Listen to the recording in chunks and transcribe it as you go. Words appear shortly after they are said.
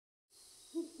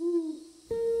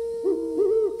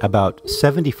About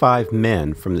 75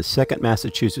 men from the 2nd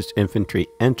Massachusetts Infantry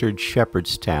entered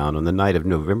Shepherdstown on the night of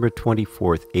November 24,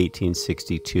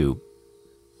 1862.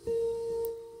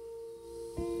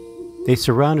 They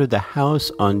surrounded the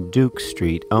house on Duke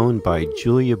Street owned by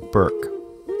Julia Burke.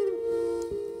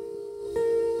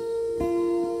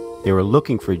 They were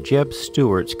looking for Jeb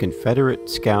Stuart's Confederate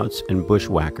scouts and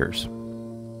bushwhackers.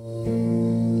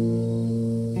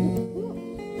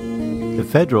 The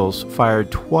Federals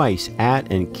fired twice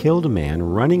at and killed a man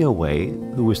running away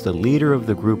who was the leader of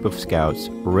the group of scouts,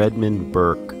 Redmond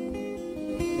Burke.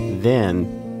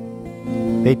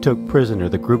 Then, they took prisoner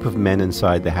the group of men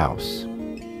inside the house.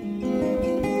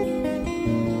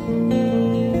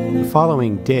 The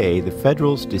following day, the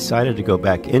Federals decided to go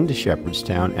back into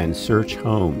Shepherdstown and search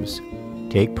homes,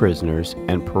 take prisoners,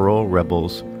 and parole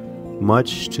rebels,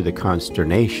 much to the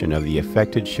consternation of the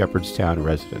affected Shepherdstown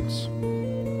residents.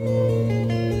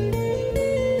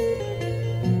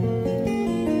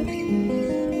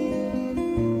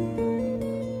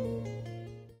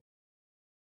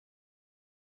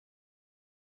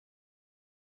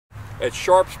 At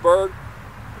Sharpsburg,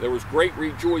 there was great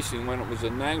rejoicing when it was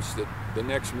announced that the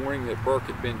next morning that Burke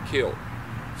had been killed,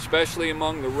 especially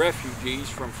among the refugees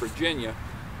from Virginia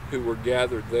who were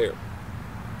gathered there.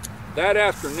 That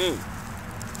afternoon,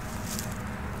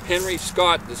 Henry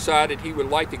Scott decided he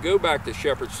would like to go back to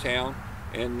Shepherdstown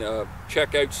and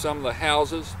check out some of the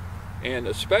houses, and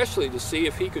especially to see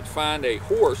if he could find a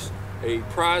horse, a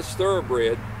prize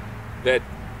thoroughbred, that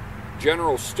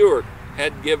General Stuart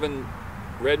had given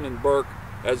Redmond Burke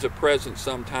as a present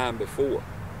some time before.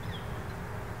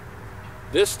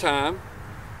 This time,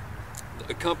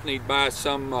 accompanied by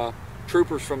some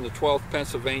troopers from the 12th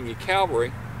Pennsylvania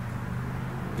Cavalry,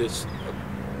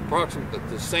 approximately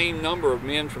the same number of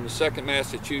men from the 2nd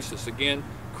Massachusetts again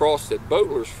crossed at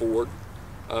Boatler's Ford.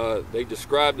 They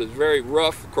described it as very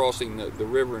rough crossing the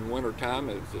river in wintertime.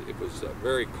 It was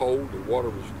very cold. The water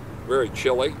was very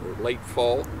chilly, or late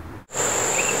fall.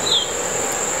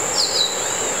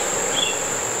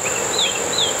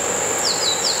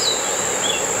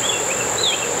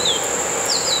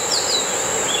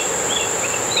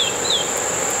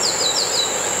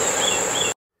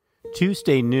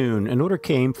 Tuesday noon, an order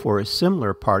came for a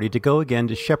similar party to go again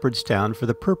to Shepherdstown for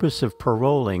the purpose of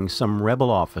paroling some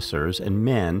rebel officers and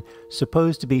men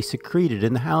supposed to be secreted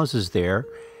in the houses there,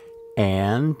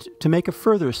 and to make a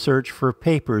further search for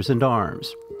papers and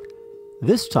arms.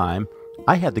 This time,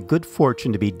 I had the good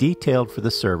fortune to be detailed for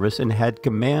the service and had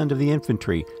command of the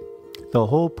infantry, the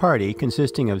whole party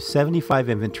consisting of 75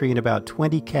 infantry and about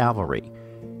 20 cavalry.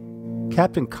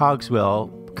 Captain Cogswell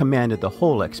commanded the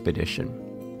whole expedition.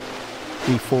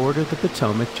 We forded the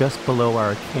Potomac just below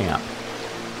our camp.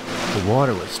 The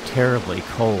water was terribly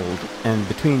cold and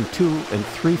between 2 and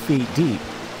 3 feet deep.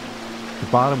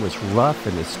 The bottom was rough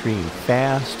and the stream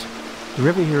fast. The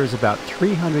river here is about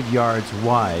 300 yards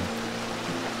wide.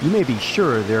 You may be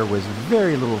sure there was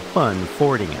very little fun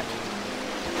fording it.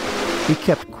 We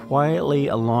kept quietly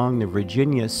along the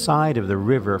Virginia side of the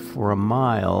river for a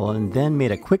mile and then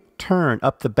made a quick turn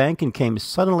up the bank and came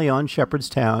suddenly on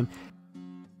Shepherdstown.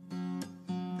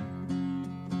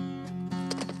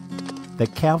 The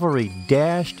cavalry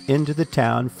dashed into the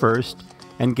town first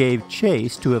and gave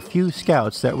chase to a few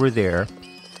scouts that were there,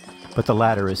 but the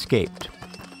latter escaped.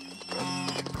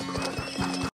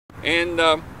 And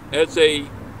as they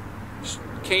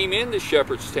came into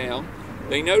Shepherdstown,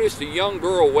 they noticed a young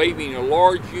girl waving a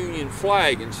large Union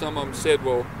flag, and some of them said,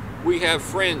 "Well, we have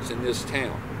friends in this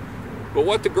town." But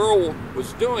what the girl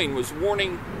was doing was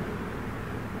warning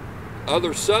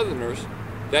other Southerners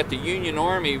that the Union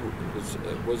Army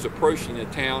was approaching the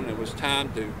town and it was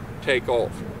time to take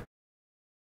off.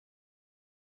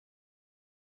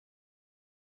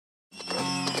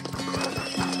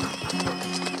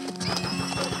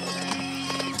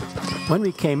 When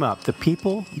we came up, the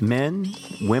people, men,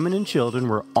 women, and children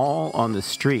were all on the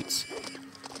streets.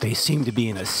 They seemed to be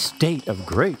in a state of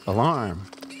great alarm.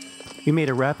 We made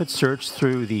a rapid search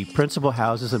through the principal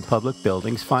houses and public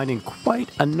buildings, finding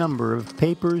quite a number of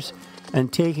papers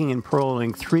and taking and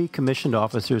paroling 3 commissioned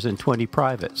officers and 20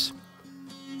 privates.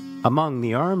 Among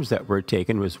the arms that were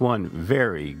taken was one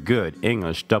very good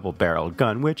English double-barreled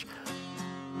gun, which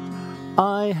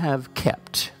I have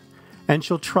kept and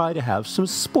shall try to have some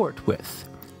sport with,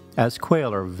 as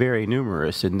quail are very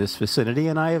numerous in this vicinity,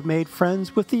 and I have made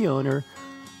friends with the owner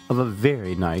of a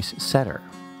very nice setter.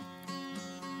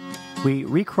 We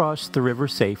recrossed the river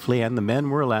safely, and the men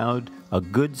were allowed a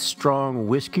good strong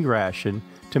whiskey ration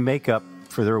to make up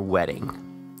for their wetting.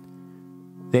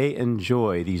 They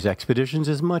enjoy these expeditions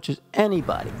as much as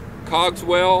anybody.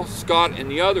 Cogswell, Scott, and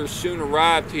the others soon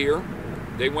arrived here.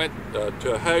 they went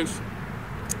to a house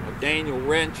of Daniel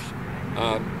Wrench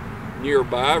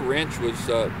nearby. Wrench was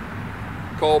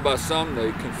called by some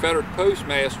the Confederate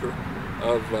postmaster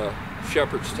of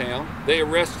Shepherdstown. They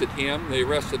arrested him. They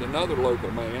arrested another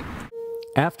local man.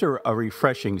 After a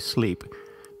refreshing sleep,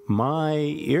 my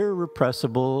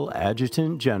irrepressible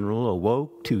adjutant general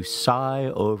awoke to sigh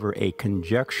over a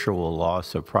conjectural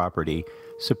loss of property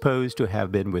supposed to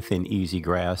have been within easy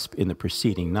grasp in the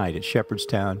preceding night at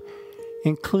Shepherdstown,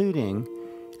 including,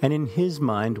 and in his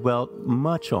mind dwelt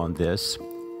much on this,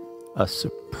 a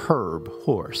superb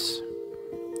horse,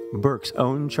 Burke's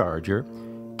own charger,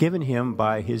 given him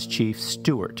by his chief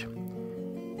steward.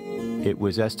 It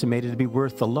was estimated to be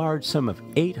worth the large sum of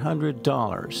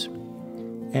 $800,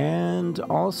 and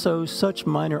also such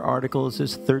minor articles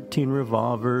as 13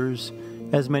 revolvers,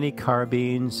 as many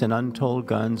carbines, and untold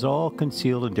guns, all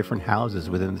concealed in different houses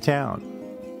within the town.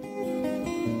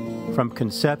 From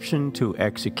conception to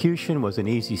execution was an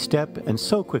easy step, and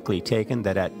so quickly taken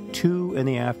that at 2 in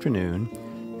the afternoon,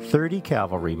 30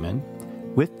 cavalrymen,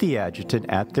 with the adjutant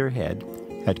at their head,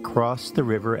 had crossed the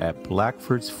river at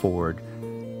Blackford's Ford,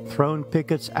 thrown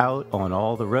pickets out on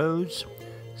all the roads,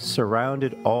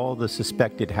 surrounded all the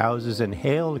suspected houses, and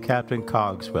hailed Captain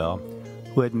Cogswell,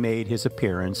 who had made his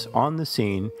appearance on the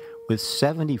scene with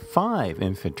 75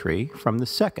 infantry from the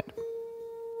 2nd.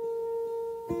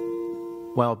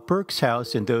 While Burke's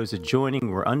house and those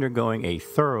adjoining were undergoing a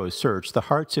thorough search, the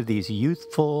hearts of these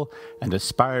youthful and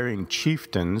aspiring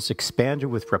chieftains expanded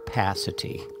with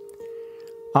rapacity.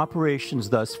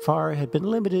 Operations thus far had been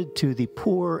limited to the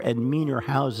poor and meaner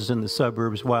houses in the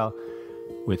suburbs, while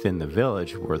within the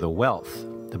village were the wealth,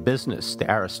 the business, the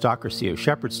aristocracy of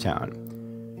Shepherdstown.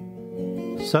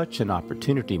 Such an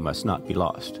opportunity must not be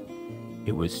lost.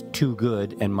 It was too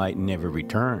good and might never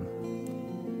return.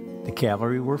 The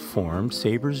cavalry were formed,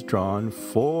 sabers drawn,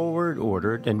 forward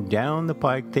ordered, and down the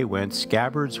pike they went,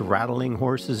 scabbards rattling,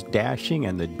 horses dashing,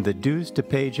 and the dues to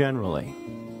pay generally.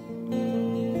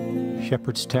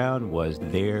 Shepherdstown was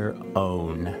their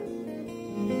own.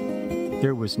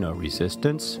 There was no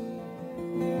resistance.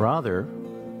 Rather,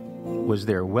 was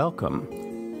their welcome.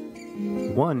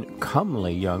 One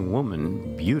comely young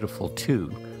woman, beautiful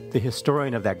too, the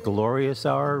historian of that glorious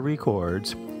hour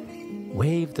records,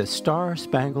 waved the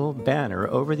star-spangled banner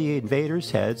over the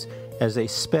invaders' heads as they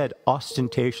sped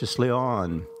ostentatiously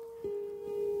on.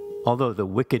 Although the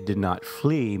wicked did not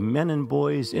flee, men and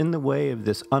boys in the way of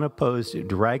this unopposed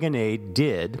dragonade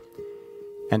did,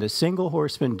 and a single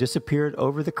horseman disappeared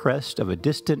over the crest of a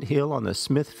distant hill on the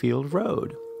Smithfield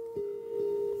Road.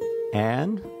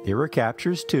 And there were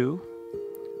captures too.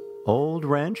 Old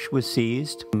Wrench was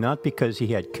seized, not because he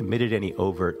had committed any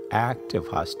overt act of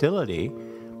hostility,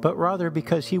 but rather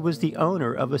because he was the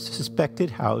owner of a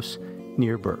suspected house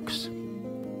near Burke's.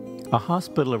 A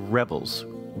hospital of rebels,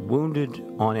 wounded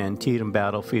on Antietam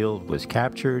battlefield, was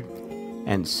captured,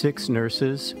 and 6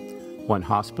 nurses, 1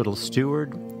 hospital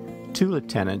steward, 2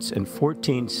 lieutenants, and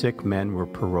 14 sick men were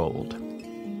paroled.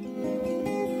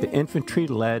 The infantry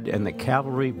led and the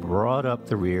cavalry brought up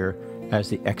the rear as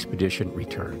the expedition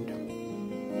returned.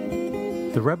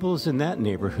 The rebels in that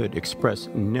neighborhood expressed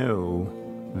no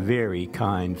very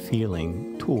kind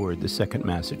feeling toward the 2nd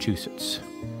Massachusetts.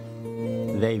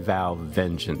 They vow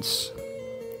vengeance,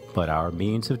 but our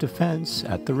means of defense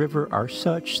at the river are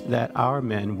such that our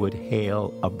men would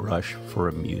hail a brush for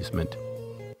amusement.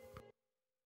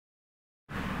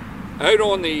 Out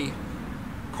on the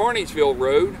Carneysville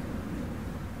Road,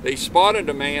 they spotted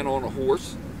a man on a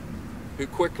horse who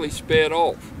quickly sped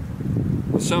off.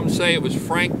 Some say it was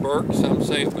Frank Burke, some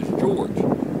say it was George.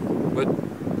 But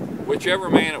whichever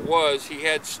man it was, he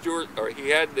had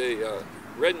the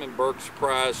Redmond Burke's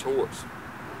prize horse.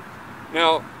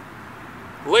 Now,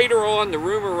 later on, the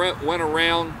rumor went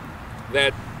around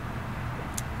that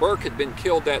Burke had been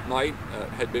killed that night,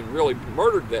 had been really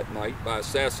murdered that night by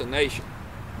assassination.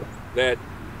 That,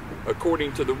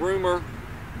 according to the rumor,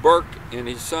 Burke and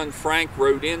his son Frank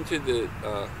rode into the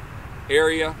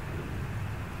area.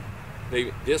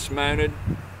 They dismounted.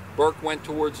 Burke went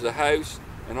towards the house,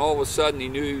 and all of a sudden he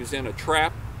knew he was in a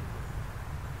trap.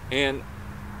 And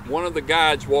one of the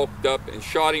guides walked up and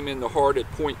shot him in the heart at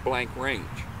point-blank range.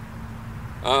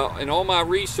 In all my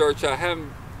research, I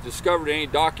haven't discovered any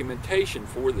documentation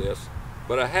for this,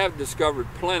 but I have discovered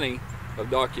plenty of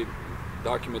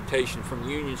documentation from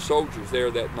Union soldiers there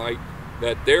that night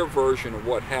that their version of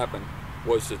what happened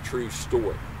was the true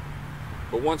story.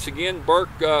 But once again,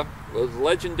 Burke was a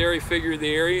legendary figure of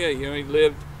the area. You know, he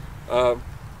lived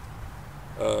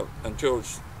until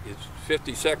his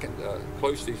 52nd,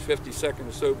 close to his 52nd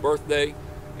or so birthday,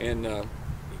 and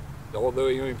although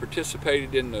he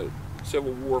participated in the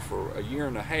Civil War for a year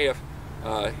and a half,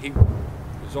 he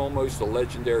was almost a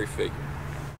legendary figure.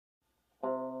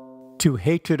 To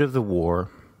hatred of the war,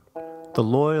 the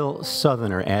loyal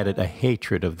Southerner added a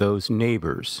hatred of those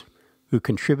neighbors who,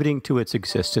 contributing to its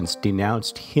existence,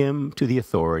 denounced him to the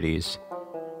authorities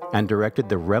and directed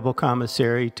the rebel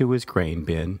commissary to his grain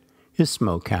bin, his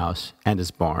smokehouse, and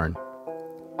his barn.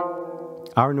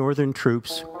 Our northern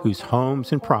troops, whose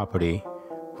homes and property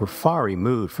were far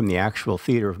removed from the actual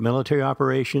theater of military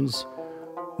operations,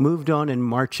 moved on in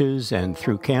marches and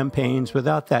through campaigns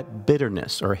without that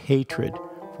bitterness or hatred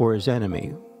for his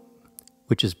enemy,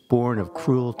 which is born of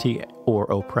cruelty or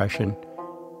oppression,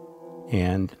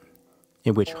 and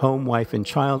in which home, wife, and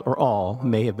child, or all,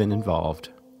 may have been involved.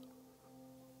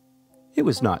 It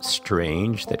was not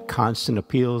strange that constant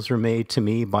appeals were made to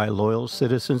me by loyal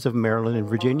citizens of Maryland and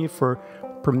Virginia for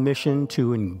permission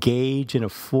to engage in a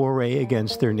foray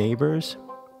against their neighbors.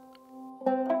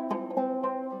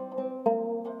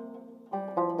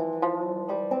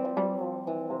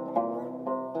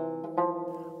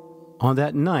 On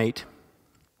that night,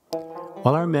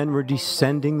 while our men were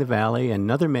descending the valley,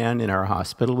 another man in our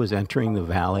hospital was entering the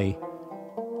valley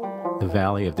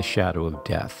of the shadow of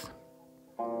death.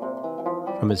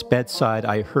 From his bedside,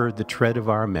 I heard the tread of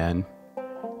our men.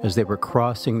 As they were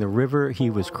crossing the river, he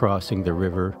was crossing the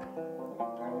river,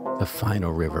 the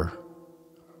final river.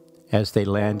 As they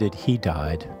landed, he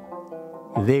died.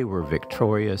 They were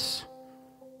victorious,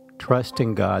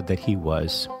 trusting God that he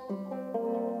was.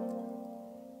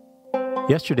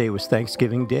 Yesterday was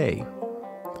Thanksgiving Day.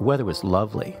 The weather was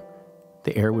lovely.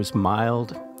 The air was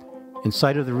mild. In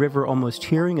sight of the river, almost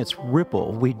hearing its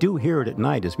ripple. We do hear it at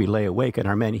night as we lay awake, and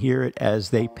our men hear it as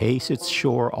they pace its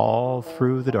shore all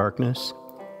through the darkness.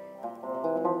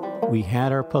 We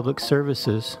had our public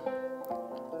services,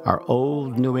 our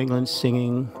old New England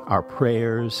singing, our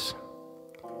prayers.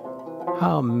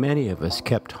 How many of us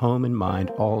kept home in mind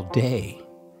all day?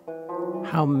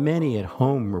 How many at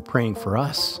home were praying for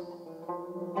us?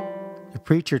 The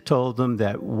preacher told them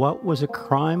that what was a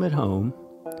crime at home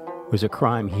was a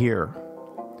crime here.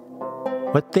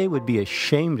 What they would be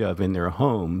ashamed of in their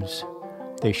homes,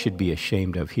 they should be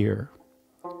ashamed of here.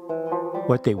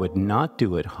 What they would not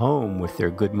do at home with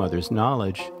their good mother's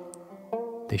knowledge,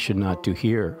 they should not do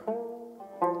here.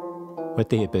 What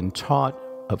they had been taught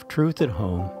of truth at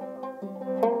home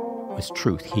was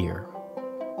truth here.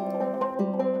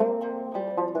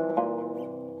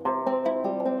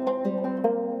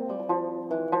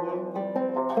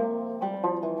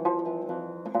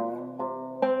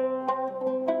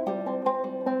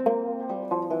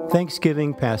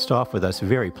 Thanksgiving passed off with us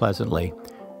very pleasantly.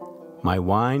 My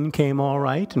wine came all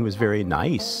right and was very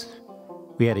nice.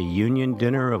 We had a union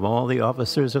dinner of all the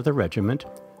officers of the regiment.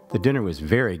 The dinner was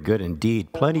very good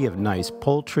indeed. Plenty of nice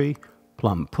poultry,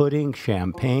 plum pudding,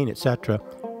 champagne, etc.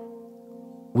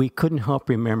 We couldn't help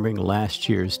remembering last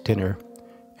year's dinner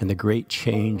and the great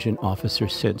change in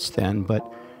officers since then,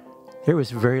 but there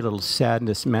was very little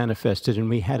sadness manifested, and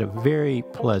we had a very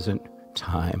pleasant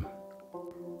time.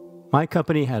 My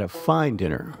company had a fine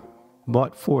dinner,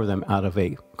 bought for them out of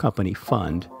a company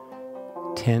fund.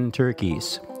 10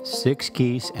 turkeys, 6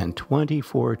 geese, and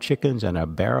 24 chickens, and a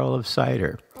barrel of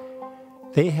cider.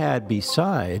 They had,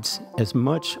 besides, as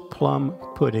much plum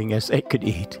pudding as they could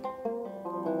eat.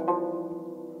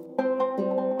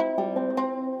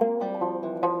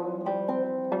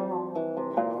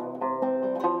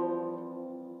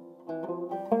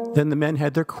 Then the men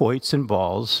had their quoits and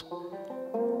balls.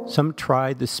 Some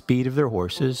tried the speed of their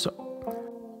horses.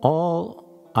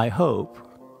 All, I hope,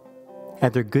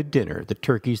 had their good dinner. The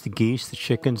turkeys, the geese, the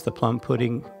chickens, the plum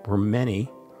pudding were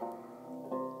many.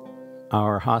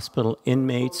 Our hospital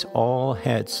inmates all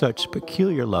had such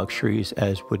peculiar luxuries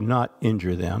as would not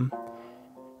injure them.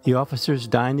 The officers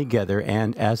dined together,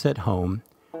 and, as at home,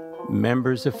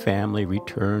 members of family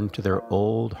returned to their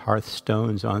old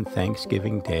hearthstones on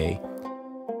Thanksgiving Day.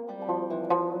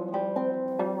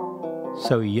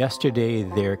 So yesterday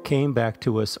there came back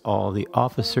to us all the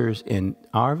officers in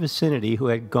our vicinity who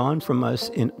had gone from us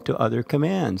into other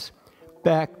commands,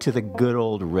 back to the good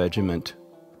old regiment.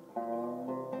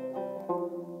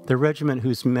 The regiment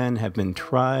whose men have been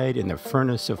tried in the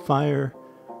furnace of fire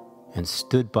and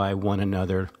stood by one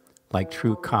another like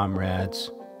true comrades.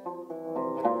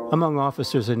 Among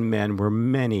officers and men were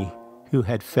many who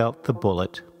had felt the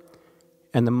bullet,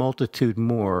 and the multitude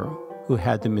more who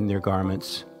had them in their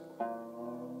garments.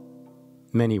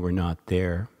 Many were not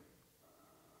there.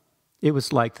 It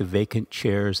was like the vacant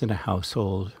chairs in a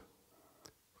household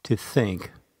to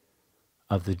think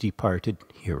of the departed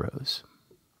heroes.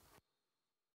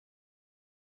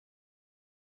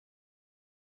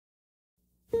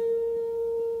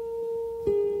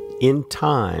 in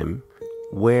time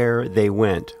where they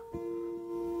went.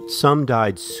 Some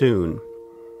died soon.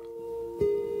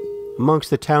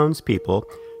 Amongst the townspeople,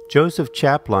 Joseph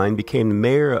Chapline became the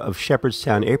mayor of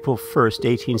Shepherdstown April 1st,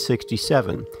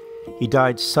 1867. He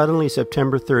died suddenly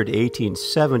September 3rd,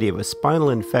 1870 of a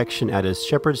spinal infection at his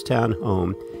Shepherdstown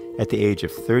home at the age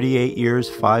of 38 years,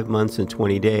 5 months, and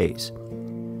 20 days.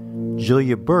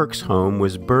 Julia Burke's home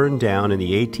was burned down in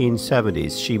the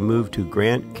 1870s. She moved to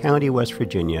Grant County, West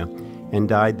Virginia, and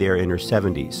died there in her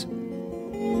 70s.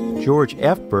 George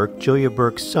F. Burke, Julia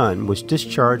Burke's son, was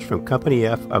discharged from Company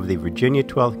F of the Virginia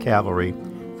 12th Cavalry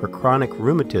for chronic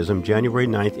rheumatism January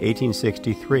 9,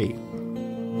 1863.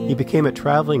 He became a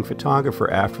traveling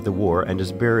photographer after the war and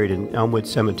is buried in Elmwood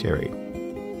Cemetery.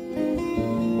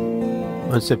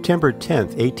 On September 10,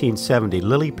 1870,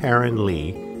 Lily Perrin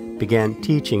Lee began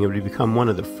teaching and would become one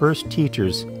of the first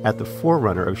teachers at the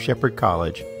forerunner of Shepherd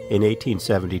College in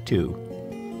 1872.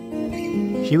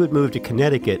 She would move to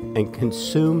Connecticut, and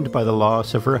consumed by the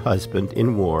loss of her husband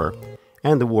in war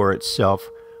and the war itself,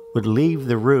 would leave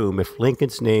the room if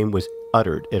Lincoln's name was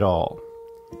uttered at all.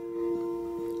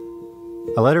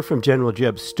 A letter from General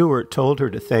Jeb Stuart told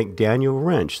her to thank Daniel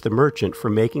Wrench, the merchant, for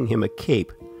making him a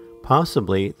cape,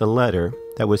 possibly the letter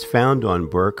that was found on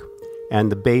Burke and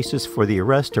the basis for the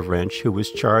arrest of Wrench, who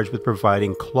was charged with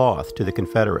providing cloth to the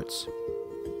Confederates.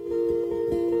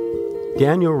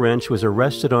 Daniel Wrench was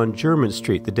arrested on German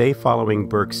Street the day following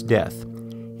Burke's death.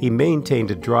 He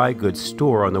maintained a dry goods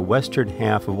store on the western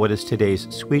half of what is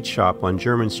today's Sweet Shop on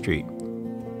German Street.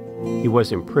 He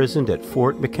was imprisoned at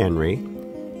Fort McHenry.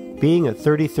 Being a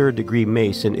 33rd degree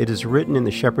Mason, it is written in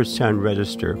the Shepherdstown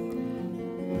Register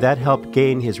that helped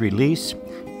gain his release.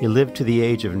 He lived to the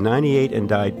age of 98 and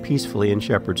died peacefully in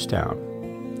Shepherdstown.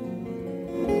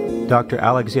 Dr.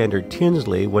 Alexander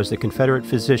Tinsley was the Confederate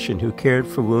physician who cared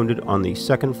for wounded on the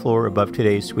second floor above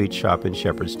today's Sweet Shop in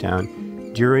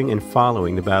Shepherdstown during and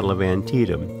following the Battle of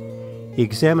Antietam. He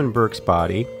examined Burke's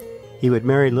body. He would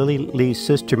marry Lily Lee's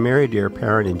sister Mary Dare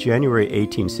Perrin in January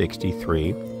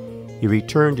 1863. He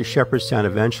returned to Shepherdstown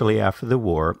eventually after the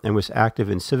war and was active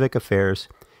in civic affairs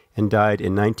and died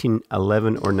in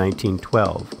 1911 or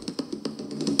 1912.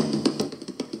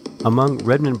 Among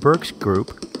Redmond Burke's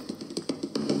group,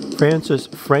 Francis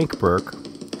Frank Burke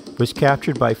was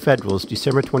captured by Federals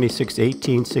December 26,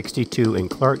 1862 in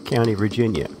Clark County,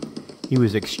 Virginia. He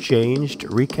was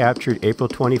exchanged, recaptured April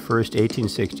 21,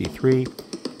 1863,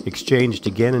 exchanged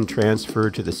again and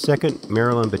transferred to the 2nd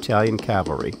Maryland Battalion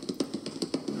Cavalry.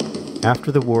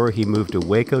 After the war, he moved to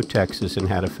Waco, Texas, and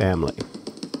had a family.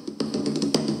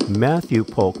 Matthew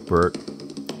Polk Burke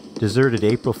deserted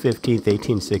April 15,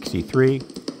 1863,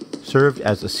 served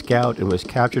as a scout, and was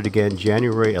captured again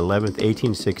January 11,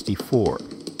 1864.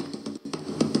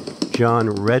 John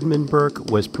Redmond Burke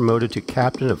was promoted to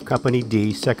captain of Company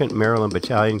D, 2nd Maryland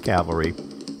Battalion Cavalry,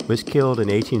 was killed in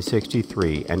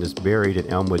 1863, and is buried in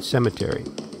Elmwood Cemetery.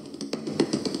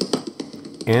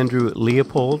 Andrew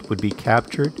Leopold would be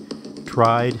captured,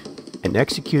 tried, and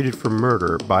executed for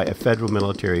murder by a federal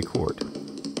military court.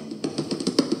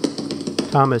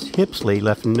 Thomas Hipsley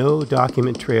left no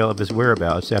document trail of his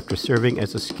whereabouts after serving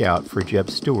as a scout for Jeb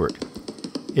Stuart.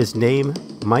 His name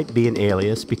might be an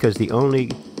alias because the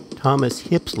only Thomas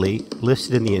Hipsley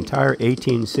listed in the entire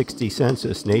 1860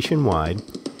 census nationwide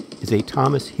is a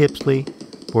Thomas Hipsley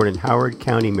born in Howard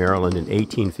County, Maryland in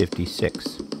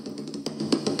 1856.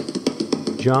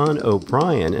 John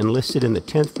O'Brien enlisted in the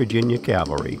 10th Virginia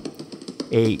Cavalry.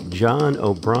 A John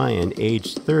O'Brien,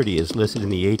 aged 30, is listed in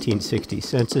the 1860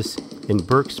 census in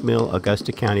Burke's Mill,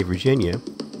 Augusta County, Virginia,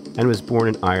 and was born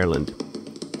in Ireland.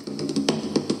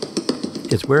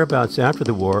 His whereabouts after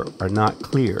the war are not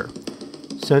clear.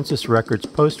 Census records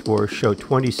post-war show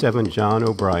 27 John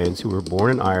O'Briens who were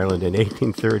born in Ireland in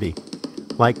 1830,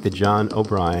 like the John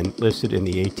O'Brien listed in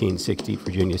the 1860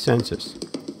 Virginia census.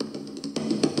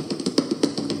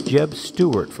 Jeb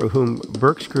Stuart, for whom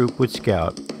Burke's group would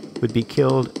scout, would be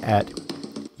killed at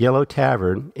Yellow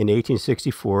Tavern in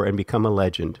 1864 and become a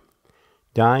legend.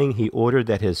 Dying, he ordered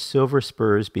that his silver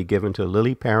spurs be given to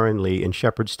Lily Perrin Lee in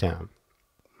Shepherdstown.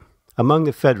 Among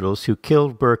the Federals who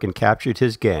killed Burke and captured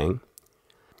his gang,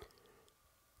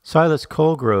 Silas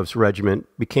Colgrove's regiment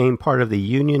became part of the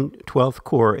Union 12th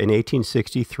Corps in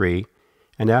 1863,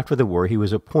 and after the war he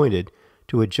was appointed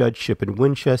to a judgeship in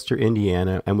Winchester,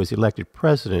 Indiana, and was elected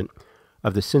president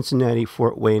of the Cincinnati,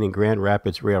 Fort Wayne, and Grand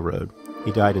Rapids Railroad.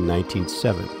 He died in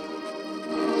 1907.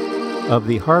 Of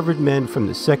the Harvard men from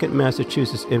the 2nd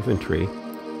Massachusetts Infantry,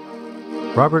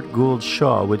 Robert Gould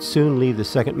Shaw would soon leave the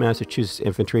 2nd Massachusetts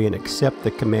Infantry and accept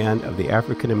the command of the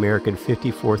African-American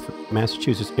 54th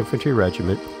Massachusetts Infantry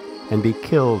Regiment and be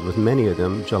killed with many of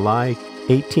them July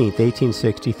 18,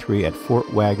 1863 at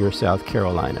Fort Wagner, South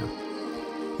Carolina.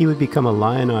 He would become a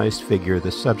lionized figure,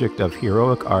 the subject of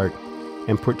heroic art,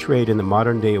 and portrayed in the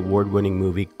modern-day award-winning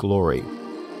movie Glory.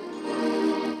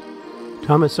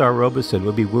 Thomas R. Robeson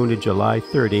would be wounded July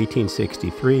 3,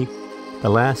 1863, the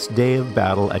last day of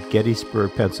battle at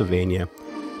Gettysburg, Pennsylvania.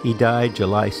 He died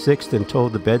July 6th and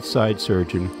told the bedside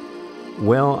surgeon,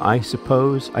 "Well, I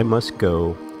suppose I must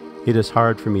go. It is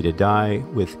hard for me to die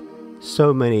with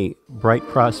so many bright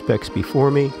prospects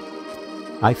before me.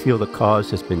 I feel the cause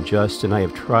has been just, and I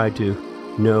have tried to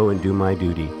know and do my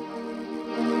duty."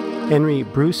 Henry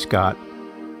Bruce Scott,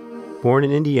 born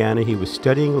in Indiana, he was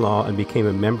studying law and became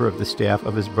a member of the staff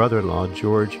of his brother-in-law,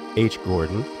 George H.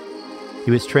 Gordon.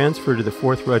 He was transferred to the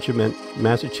 4th Regiment,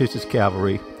 Massachusetts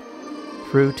Cavalry,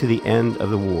 through to the end of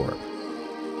the war.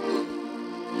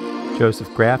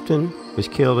 Joseph Grafton was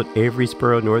killed at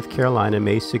Averysboro, North Carolina,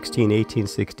 May 16,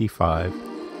 1865.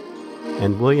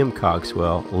 And William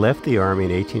Cogswell left the Army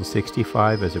in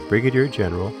 1865 as a brigadier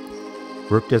general,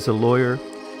 worked as a lawyer,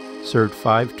 served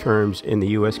 5 terms in the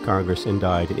U.S. Congress, and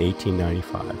died in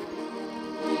 1895.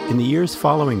 In the years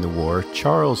following the war,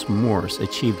 Charles Morse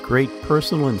achieved great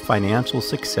personal and financial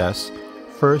success,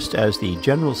 first as the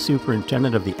general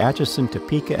superintendent of the Atchison,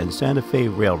 Topeka, and Santa Fe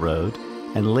Railroad,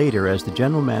 and later as the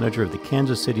general manager of the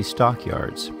Kansas City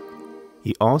Stockyards.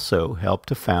 He also helped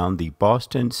to found the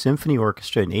Boston Symphony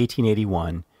Orchestra in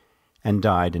 1881 and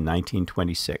died in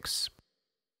 1926.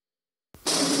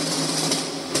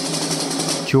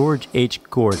 George H.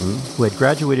 Gordon, who had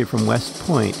graduated from West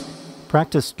Point,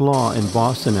 practiced law in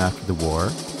Boston after the war,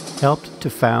 helped to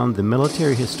found the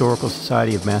Military Historical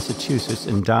Society of Massachusetts,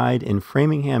 and died in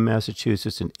Framingham,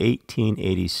 Massachusetts in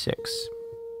 1886.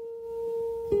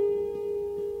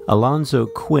 Alonzo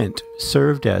Quint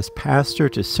served as pastor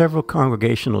to several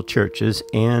congregational churches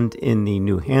and in the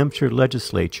New Hampshire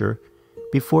legislature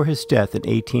before his death in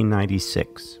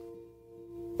 1896.